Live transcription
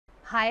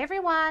Hi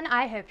everyone,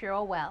 I hope you're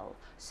all well.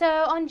 So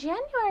on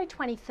January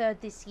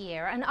 23rd this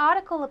year, an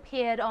article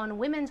appeared on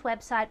women's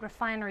website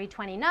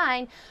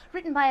Refinery29,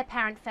 written by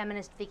apparent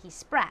feminist Vicky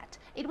Spratt.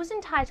 It was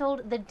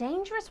entitled "The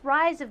Dangerous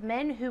Rise of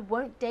Men Who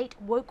Won't Date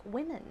Woke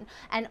Women,"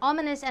 an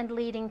ominous and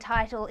leading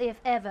title if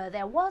ever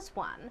there was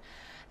one.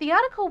 The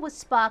article was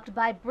sparked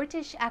by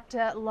British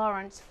actor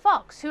Laurence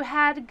Fox, who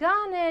had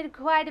garnered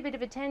quite a bit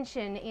of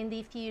attention in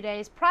the few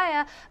days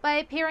prior by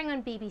appearing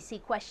on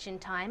BBC Question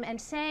Time and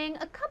saying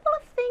a couple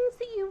of things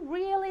that you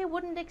really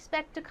wouldn't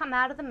expect to come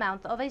out of the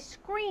mouth of a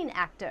screen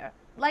actor.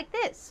 Like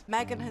this.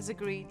 Meghan has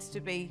agreed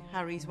to be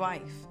Harry's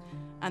wife,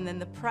 and then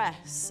the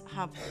press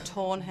have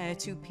torn her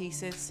to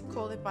pieces.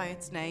 Call it by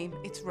its name,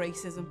 it's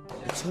racism.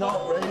 It's not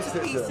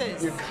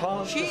racism. You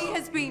can't. She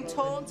has been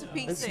torn to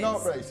pieces. It's not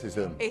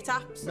racism. It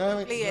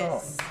absolutely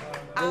is.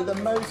 We're the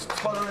most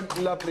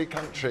tolerant, lovely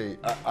country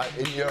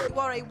in Europe. You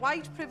are a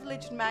white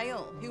privileged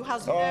male who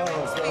has no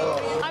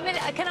experience. I mean,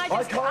 I can't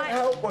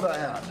help what I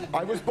am.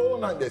 I was born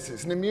like this.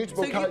 It's an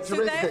immutable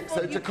characteristic.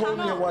 So to call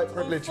me a white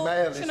privileged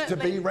male is to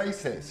be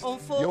racist.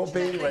 You're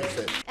being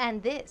racist.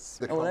 And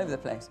this. All over the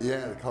place.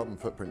 Yeah, the carbon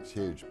footprint's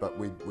huge, but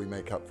we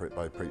make up for it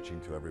by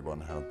preaching to everyone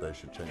how they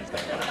should change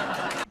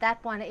that.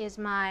 That one is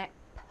my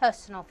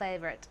personal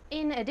favourite.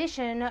 In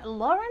addition,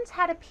 Laurence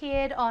had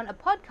appeared on a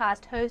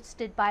podcast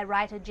hosted by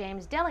writer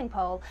James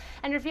Dellingpole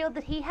and revealed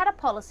that he had a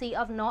policy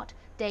of not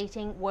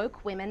dating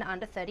woke women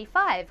under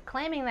 35,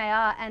 claiming they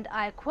are, and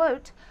I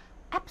quote,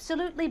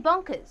 absolutely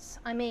bonkers.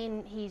 I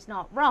mean, he's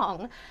not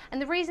wrong. And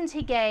the reasons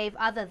he gave,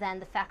 other than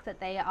the fact that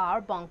they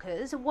are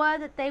bonkers, were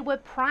that they were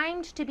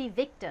primed to be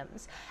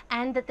victims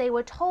and that they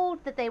were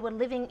told that they were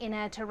living in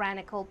a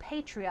tyrannical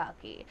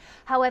patriarchy.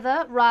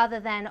 However, rather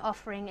than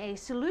offering a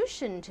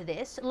solution to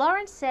this,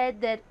 Laurence said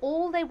that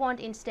all they want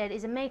instead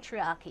is a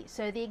matriarchy,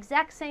 so the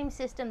exact same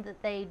system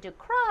that they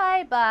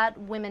decry, but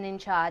women in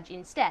charge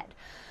instead.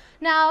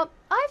 Now,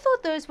 I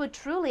thought those were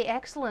truly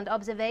excellent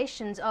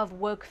observations of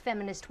woke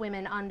feminist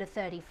women under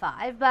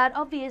 35, but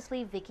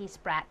obviously Vicky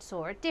Spratt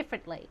saw it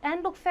differently.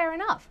 And look, fair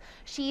enough.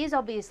 She is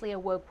obviously a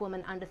woke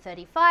woman under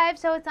 35,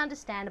 so it's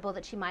understandable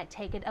that she might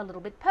take it a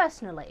little bit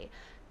personally.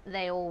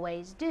 They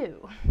always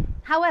do.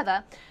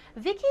 However,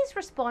 Vicky's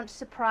response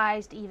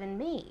surprised even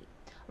me.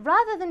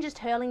 Rather than just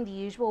hurling the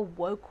usual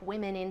woke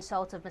women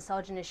insults of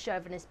misogynist,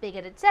 chauvinist,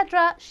 bigot,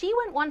 etc., she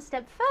went one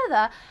step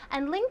further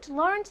and linked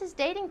Laurence's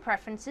dating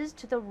preferences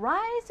to the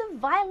rise of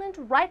violent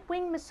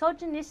right-wing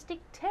misogynistic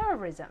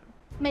terrorism.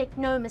 Make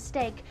no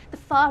mistake, the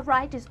far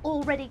right is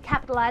already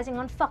capitalizing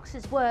on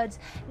Fox's words,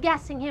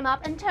 gassing him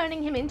up and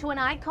turning him into an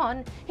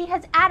icon. He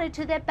has added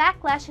to their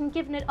backlash and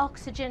given it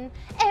oxygen.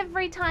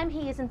 Every time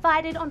he is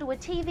invited onto a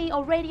TV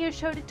or radio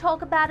show to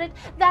talk about it,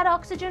 that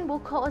oxygen will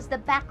cause the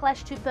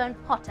backlash to burn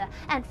hotter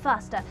and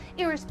faster,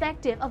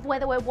 irrespective of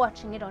whether we're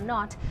watching it or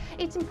not.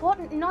 It's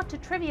important not to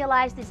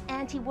trivialize this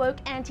anti-woke,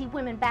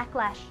 anti-women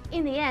backlash.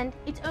 In the end,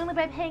 it's only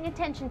by paying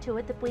attention to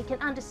it that we can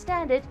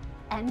understand it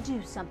and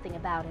do something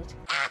about it.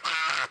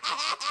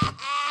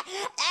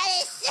 That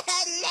is so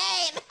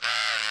lame!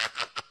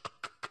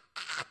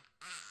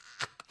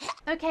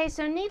 Okay,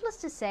 so needless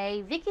to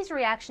say, Vicky's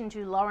reaction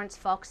to Laurence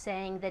Fox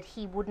saying that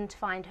he wouldn't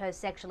find her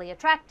sexually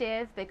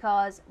attractive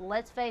because,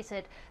 let's face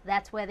it,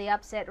 that's where the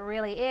upset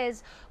really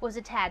is, was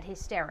a tad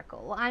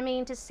hysterical. I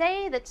mean, to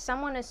say that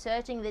someone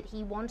asserting that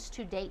he wants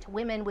to date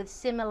women with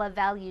similar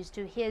values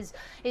to his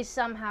is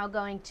somehow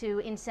going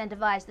to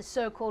incentivize the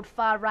so-called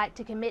far right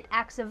to commit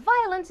acts of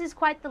violence is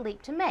quite the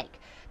leap to make,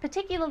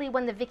 particularly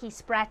when the Vicky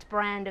Spratt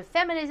brand of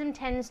feminism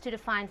tends to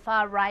define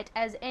far right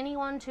as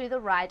anyone to the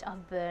right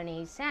of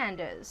Bernie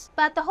Sanders.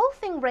 But the whole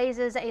thing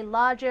raises a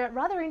larger,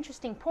 rather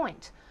interesting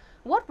point.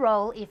 What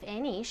role, if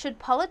any, should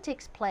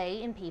politics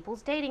play in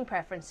people's dating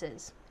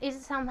preferences? Is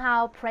it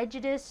somehow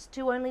prejudice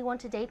to only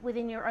want to date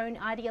within your own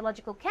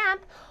ideological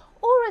camp?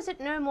 Or is it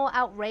no more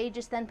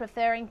outrageous than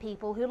preferring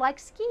people who like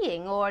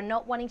skiing or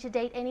not wanting to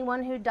date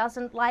anyone who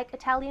doesn't like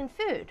Italian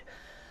food?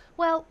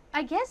 Well,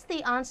 I guess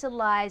the answer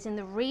lies in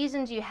the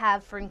reasons you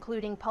have for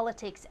including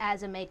politics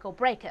as a make or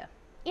breaker.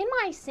 In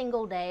my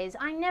single days,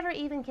 I never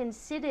even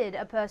considered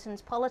a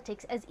person's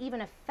politics as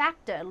even a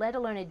factor, let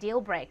alone a deal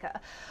breaker.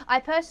 I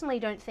personally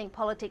don't think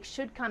politics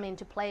should come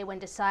into play when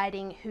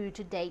deciding who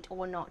to date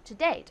or not to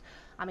date.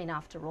 I mean,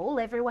 after all,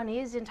 everyone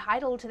is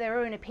entitled to their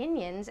own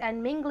opinions,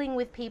 and mingling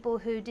with people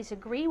who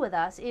disagree with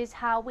us is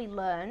how we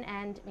learn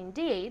and,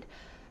 indeed,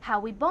 how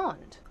we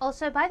bond.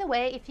 Also, by the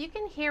way, if you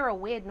can hear a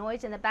weird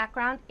noise in the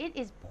background, it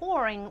is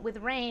pouring with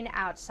rain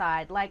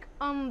outside, like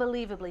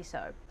unbelievably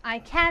so. I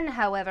can,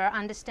 however,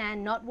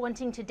 understand not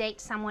wanting to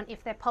date someone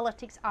if their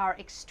politics are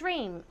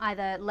extreme,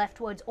 either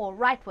leftwards or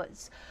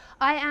rightwards.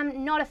 I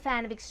am not a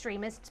fan of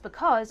extremists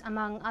because,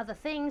 among other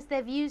things,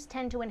 their views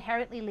tend to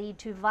inherently lead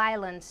to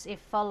violence if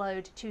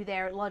followed to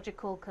their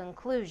logical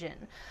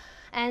conclusion.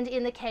 And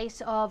in the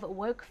case of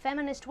woke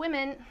feminist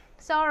women,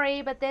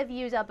 sorry, but their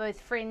views are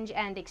both fringe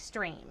and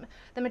extreme.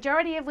 The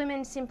majority of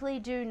women simply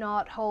do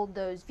not hold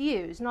those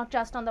views, not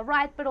just on the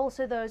right, but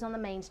also those on the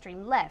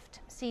mainstream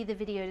left. See the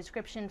video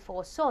description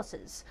for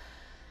sources.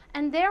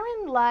 And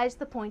therein lies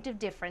the point of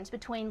difference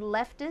between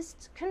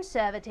leftists,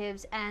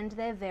 conservatives, and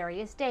their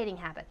various dating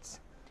habits.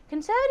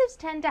 Conservatives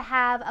tend to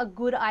have a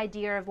good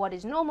idea of what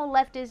is normal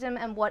leftism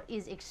and what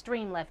is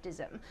extreme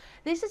leftism.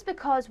 This is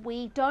because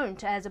we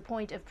don't, as a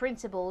point of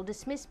principle,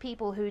 dismiss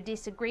people who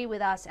disagree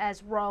with us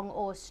as wrong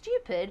or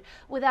stupid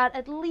without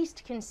at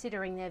least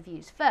considering their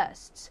views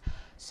first.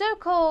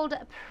 So-called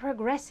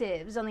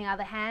progressives, on the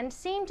other hand,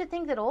 seem to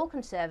think that all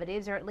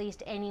conservatives, or at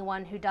least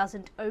anyone who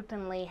doesn't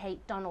openly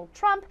hate Donald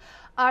Trump,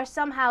 are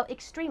somehow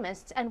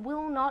extremists and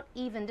will not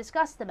even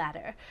discuss the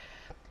matter.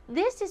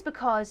 This is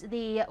because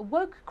the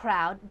woke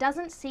crowd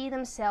doesn't see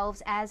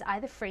themselves as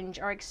either fringe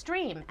or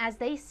extreme, as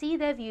they see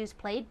their views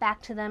played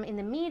back to them in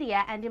the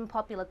media and in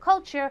popular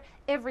culture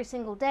every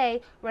single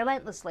day,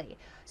 relentlessly.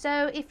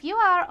 So if you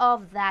are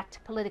of that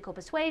political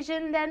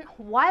persuasion, then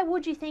why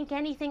would you think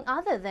anything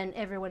other than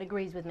everyone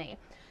agrees with me?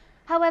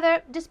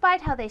 However,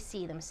 despite how they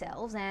see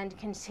themselves, and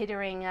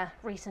considering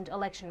recent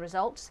election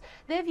results,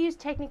 their views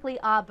technically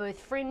are both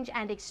fringe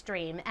and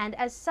extreme, and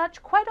as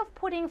such quite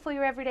off-putting for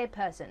your everyday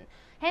person.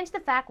 Hence the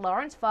fact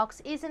Laurence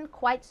Fox isn't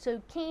quite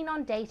so keen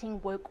on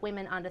dating woke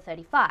women under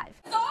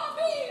 35. Oh,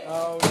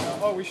 no.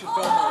 Oh, we should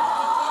film it.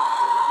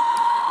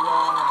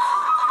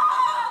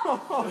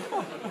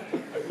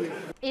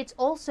 It's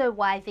also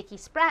why Vicky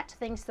Spratt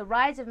thinks the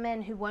rise of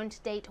men who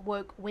won't date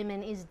woke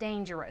women is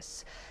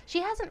dangerous. She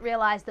hasn't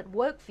realized that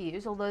woke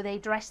views, although they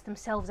dress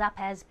themselves up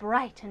as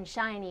bright and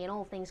shiny and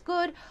all things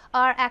good,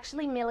 are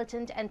actually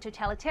militant and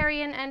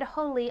totalitarian and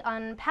wholly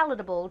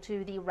unpalatable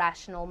to the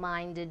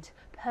rational-minded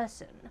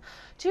person.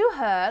 To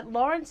her,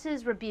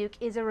 Lawrence's rebuke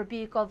is a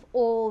rebuke of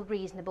all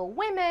reasonable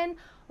women,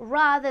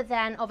 rather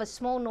than of a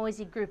small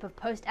noisy group of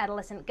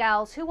post-adolescent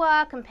gals who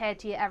are, compared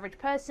to your average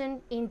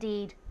person,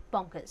 indeed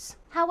bonkers.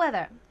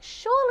 However,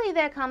 surely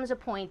there comes a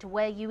point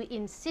where you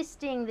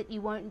insisting that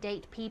you won't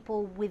date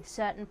people with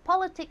certain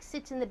politics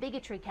sits in the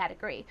bigotry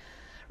category.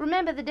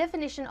 Remember, the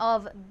definition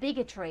of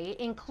bigotry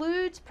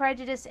includes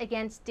prejudice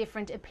against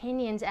different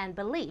opinions and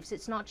beliefs.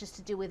 It's not just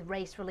to do with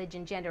race,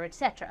 religion, gender,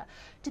 etc.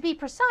 To be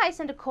precise,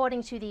 and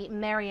according to the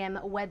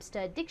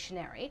Merriam-Webster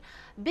dictionary,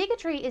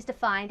 bigotry is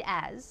defined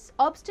as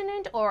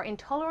obstinate or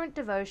intolerant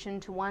devotion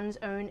to one's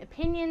own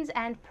opinions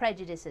and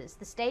prejudices,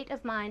 the state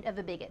of mind of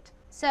a bigot.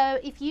 So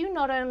if you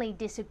not only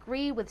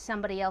disagree with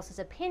somebody else's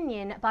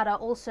opinion, but are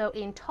also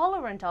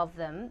intolerant of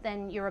them,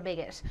 then you're a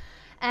bigot.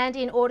 And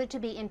in order to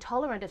be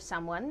intolerant of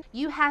someone,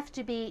 you have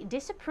to be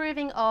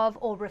disapproving of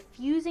or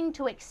refusing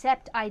to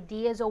accept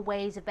ideas or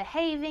ways of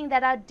behaving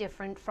that are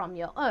different from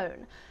your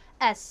own.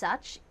 As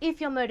such,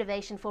 if your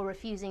motivation for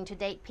refusing to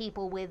date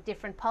people with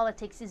different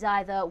politics is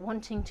either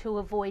wanting to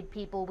avoid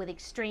people with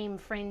extreme,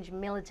 fringe,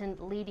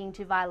 militant, leading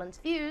to violence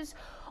views,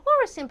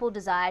 or a simple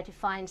desire to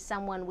find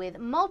someone with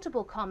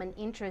multiple common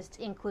interests,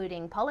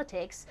 including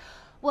politics,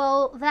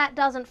 well, that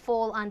doesn't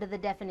fall under the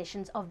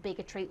definitions of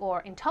bigotry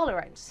or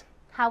intolerance.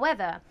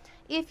 However,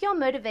 if your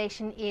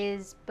motivation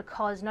is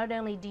because not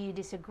only do you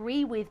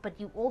disagree with, but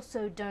you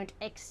also don't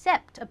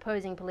accept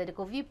opposing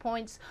political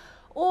viewpoints,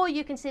 or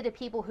you consider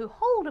people who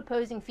hold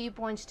opposing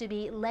viewpoints to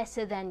be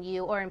lesser than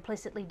you or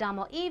implicitly dumb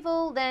or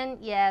evil, then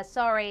yeah,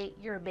 sorry,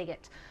 you're a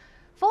bigot.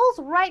 Falls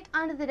right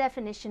under the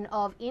definition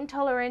of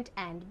intolerant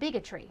and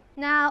bigotry.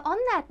 Now, on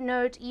that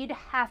note, you'd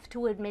have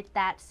to admit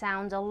that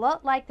sounds a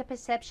lot like the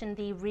perception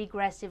the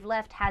regressive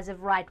left has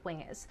of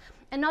right-wingers.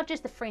 And not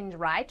just the fringe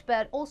right,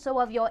 but also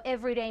of your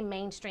everyday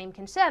mainstream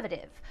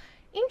conservative.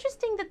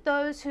 Interesting that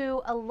those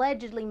who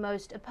allegedly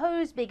most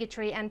oppose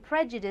bigotry and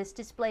prejudice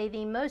display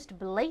the most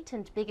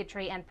blatant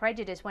bigotry and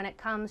prejudice when it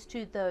comes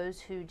to those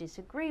who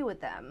disagree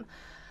with them.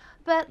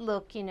 But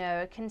look, you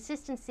know,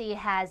 consistency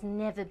has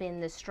never been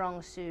the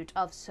strong suit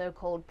of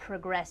so-called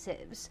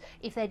progressives.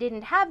 If they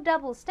didn't have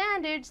double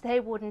standards, they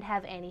wouldn't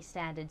have any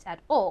standards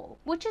at all.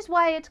 Which is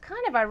why it's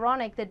kind of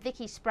ironic that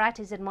Vicky Spratt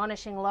is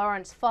admonishing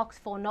Laurence Fox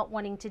for not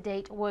wanting to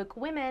date woke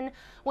women,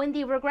 when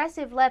the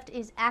regressive left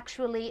is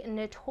actually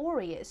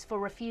notorious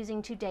for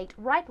refusing to date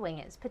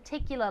right-wingers,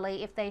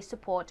 particularly if they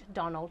support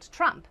Donald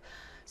Trump.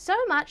 So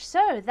much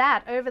so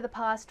that over the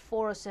past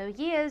 4 or so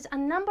years, a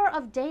number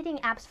of dating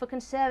apps for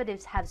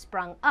conservatives have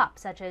sprung up,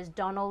 such as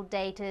Donald,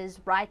 Daters,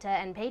 Writer,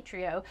 and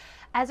Patrio,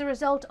 as a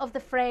result of the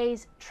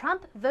phrase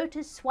 "Trump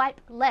voters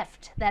swipe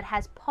left" that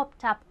has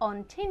popped up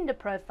on Tinder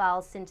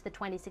profiles since the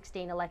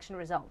 2016 election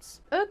results.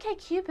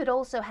 OkCupid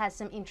also has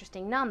some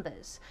interesting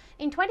numbers.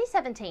 In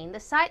 2017, the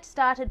site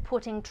started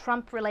putting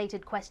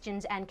Trump-related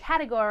questions and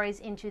categories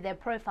into their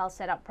profile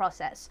setup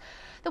process.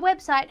 The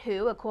website,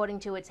 who, according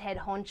to its head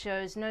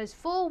honchos, knows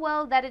full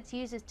well that its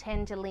users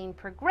tend to lean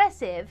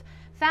progressive,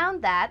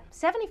 found that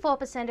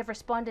 74% of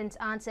respondents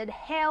answered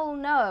hell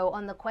no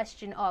on the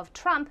question of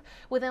Trump,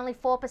 with only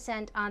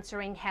 4%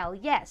 answering hell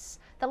yes.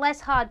 The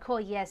less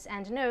hardcore yes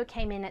and no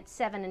came in at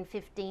 7 and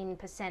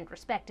 15%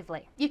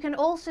 respectively. You can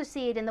also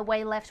see it in the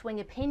way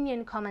left-wing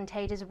opinion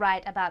commentators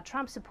write about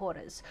Trump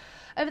supporters.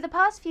 Over the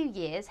past few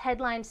years,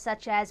 headlines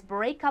such as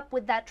 "Break up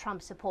with that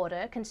Trump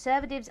supporter,"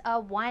 "Conservatives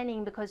are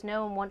whining because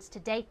no one wants to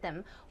date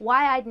them,"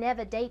 "Why I'd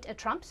never date a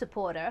Trump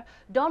supporter,"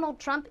 "Donald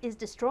Trump is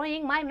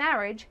destroying my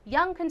marriage,"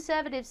 "Young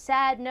conservatives conservatives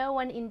sad no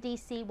one in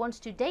DC wants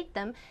to date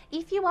them.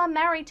 If you are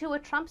married to a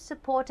Trump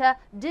supporter,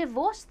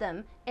 divorce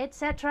them,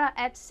 etc.,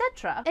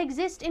 etc.,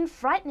 exist in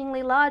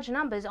frighteningly large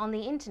numbers on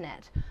the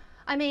internet.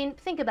 I mean,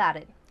 think about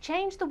it.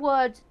 Change the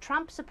words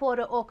Trump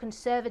supporter or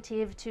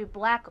conservative to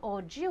black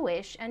or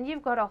Jewish and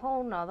you've got a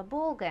whole nother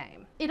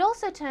ballgame. It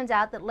also turns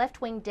out that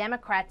left-wing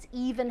Democrats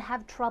even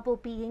have trouble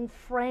being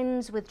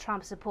friends with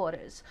Trump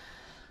supporters.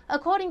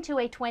 According to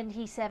a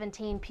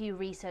 2017 Pew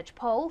Research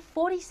poll,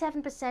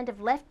 47% of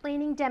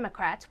left-leaning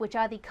Democrats, which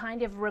are the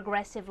kind of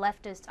regressive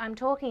leftists I'm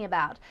talking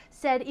about,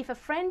 said if a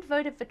friend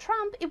voted for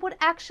Trump, it would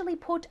actually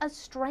put a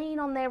strain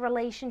on their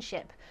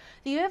relationship.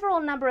 The overall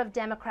number of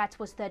Democrats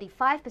was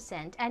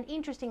 35%, and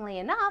interestingly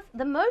enough,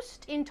 the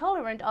most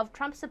intolerant of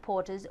Trump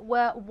supporters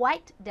were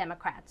white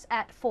Democrats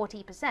at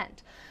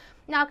 40%.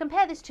 Now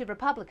compare this to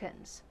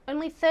Republicans.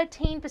 Only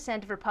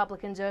 13% of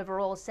Republicans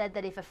overall said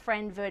that if a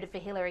friend voted for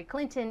Hillary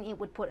Clinton, it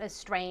would put a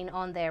strain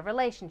on their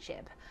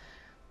relationship.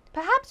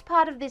 Perhaps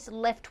part of this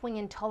left-wing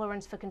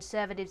intolerance for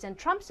conservatives and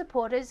Trump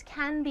supporters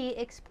can be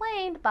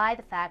explained by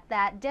the fact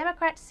that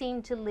Democrats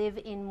seem to live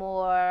in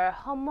more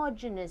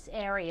homogeneous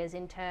areas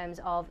in terms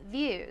of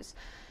views.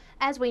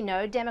 As we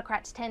know,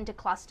 Democrats tend to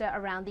cluster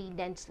around the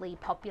densely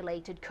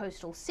populated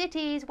coastal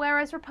cities,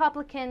 whereas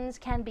Republicans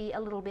can be a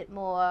little bit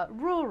more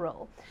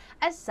rural.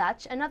 As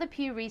such, another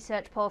Pew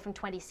Research poll from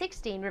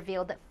 2016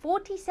 revealed that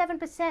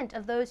 47%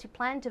 of those who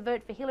planned to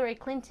vote for Hillary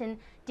Clinton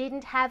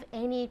didn't have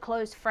any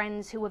close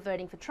friends who were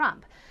voting for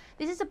Trump.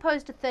 This is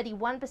opposed to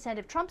 31%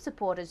 of Trump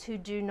supporters who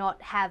do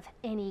not have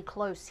any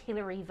close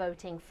Hillary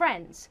voting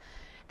friends.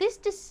 This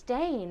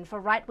disdain for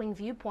right-wing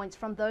viewpoints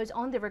from those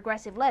on the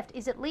regressive left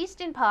is at least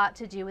in part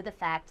to do with the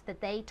fact that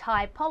they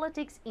tie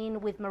politics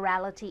in with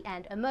morality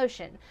and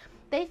emotion.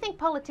 They think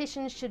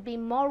politicians should be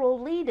moral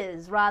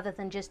leaders rather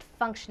than just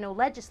functional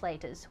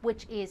legislators,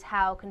 which is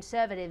how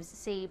conservatives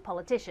see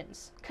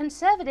politicians.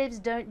 Conservatives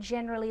don't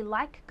generally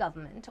like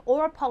government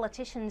or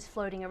politicians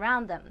floating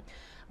around them.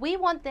 We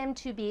want them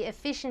to be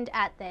efficient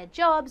at their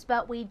jobs,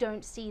 but we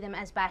don't see them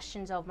as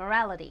bastions of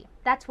morality.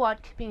 That's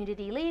what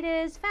community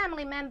leaders,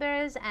 family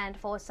members, and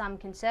for some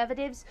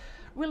conservatives,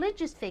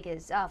 religious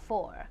figures are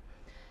for.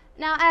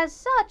 Now, as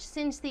such,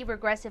 since the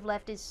regressive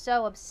left is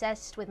so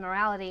obsessed with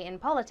morality in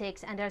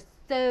politics and are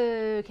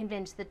so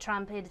convinced that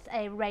Trump is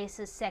a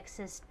racist,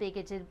 sexist,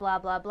 bigoted, blah,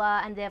 blah,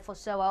 blah, and therefore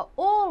so are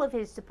all of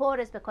his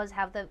supporters because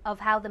of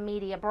how the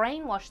media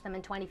brainwashed them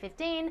in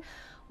 2015,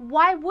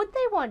 why would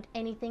they want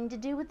anything to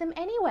do with them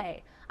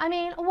anyway? I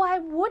mean, why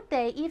would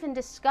they even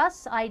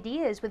discuss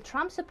ideas with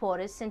Trump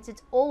supporters since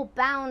it's all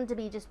bound to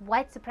be just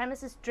white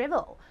supremacist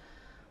drivel?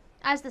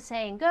 As the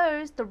saying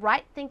goes, the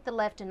right think the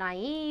left are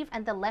naive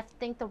and the left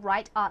think the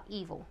right are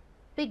evil.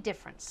 Big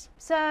difference.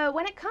 So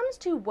when it comes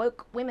to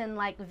woke women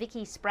like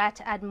Vicky Spratt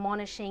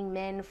admonishing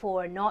men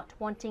for not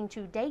wanting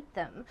to date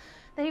them,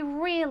 they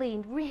really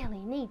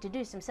need to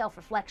do some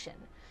self-reflection.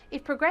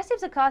 If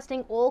progressives are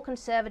casting all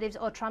conservatives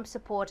or Trump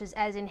supporters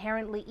as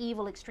inherently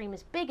evil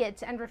extremist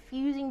bigots and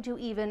refusing to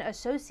even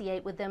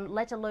associate with them,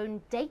 let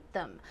alone date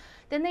them,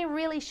 then they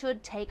really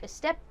should take a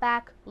step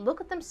back,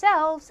 look at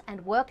themselves,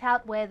 and work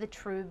out where the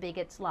true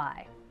bigots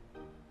lie.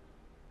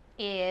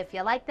 If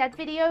you liked that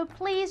video,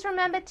 please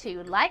remember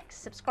to like,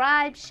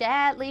 subscribe,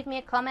 share, leave me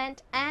a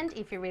comment, and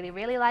if you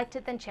really liked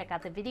it, then check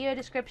out the video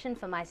description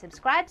for my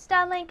subscribe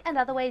star link and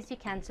other ways you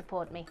can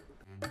support me.